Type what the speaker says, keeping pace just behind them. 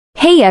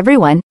Hey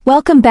everyone,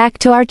 welcome back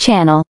to our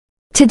channel.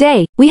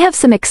 Today, we have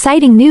some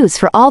exciting news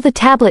for all the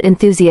tablet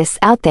enthusiasts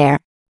out there.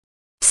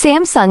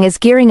 Samsung is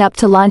gearing up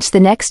to launch the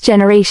next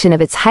generation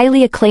of its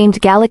highly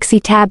acclaimed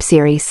Galaxy Tab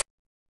series.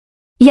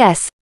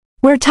 Yes,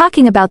 we're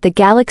talking about the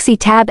Galaxy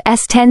Tab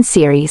S10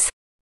 series.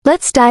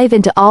 Let's dive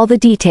into all the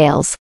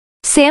details.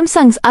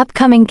 Samsung's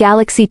upcoming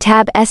Galaxy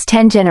Tab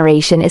S10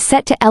 generation is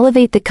set to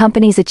elevate the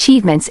company's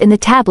achievements in the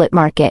tablet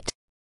market.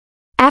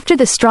 After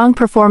the strong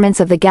performance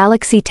of the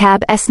Galaxy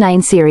Tab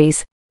S9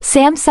 series,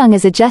 Samsung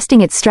is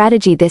adjusting its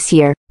strategy this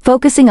year,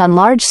 focusing on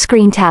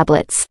large-screen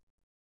tablets.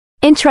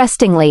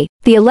 Interestingly,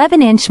 the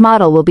 11-inch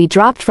model will be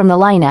dropped from the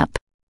lineup.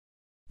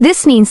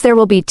 This means there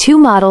will be two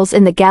models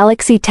in the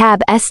Galaxy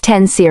Tab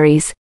S10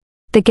 series.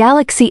 The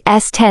Galaxy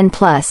S10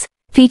 Plus,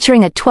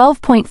 featuring a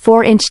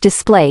 12.4-inch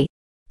display,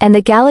 and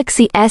the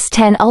Galaxy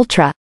S10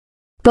 Ultra,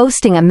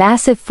 boasting a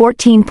massive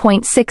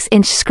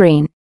 14.6-inch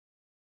screen.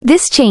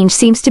 This change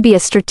seems to be a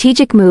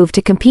strategic move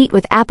to compete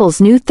with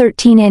Apple's new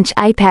 13-inch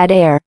iPad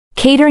Air,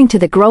 catering to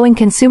the growing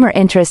consumer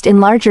interest in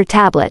larger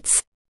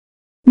tablets.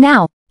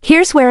 Now,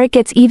 here's where it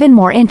gets even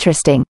more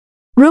interesting.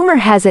 Rumor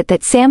has it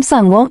that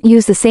Samsung won't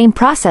use the same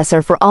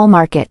processor for all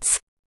markets.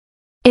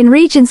 In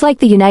regions like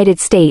the United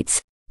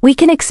States, we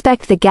can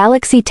expect the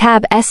Galaxy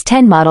Tab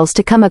S10 models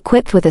to come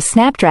equipped with a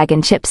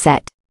Snapdragon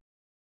chipset.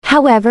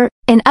 However,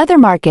 in other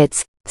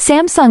markets,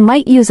 Samsung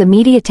might use a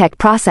MediaTek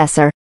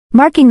processor,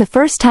 marking the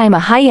first time a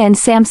high-end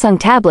Samsung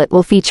tablet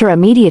will feature a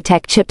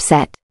MediaTek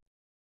chipset.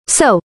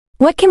 So,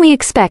 what can we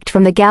expect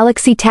from the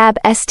Galaxy Tab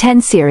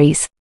S10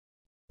 series?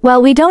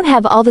 While we don't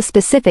have all the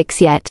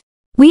specifics yet,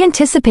 we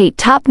anticipate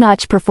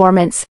top-notch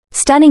performance,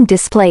 stunning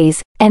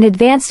displays, and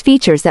advanced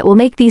features that will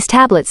make these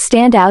tablets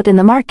stand out in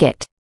the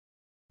market.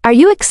 Are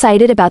you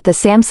excited about the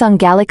Samsung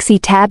Galaxy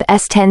Tab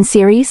S10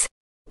 series?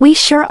 We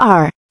sure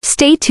are.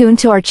 Stay tuned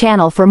to our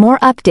channel for more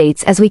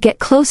updates as we get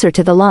closer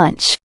to the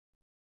launch.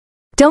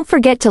 Don't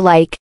forget to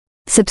like,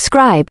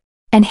 subscribe,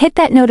 and hit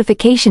that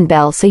notification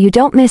bell so you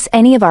don't miss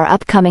any of our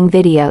upcoming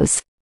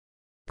videos.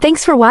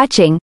 Thanks for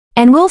watching,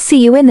 and we'll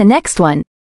see you in the next one.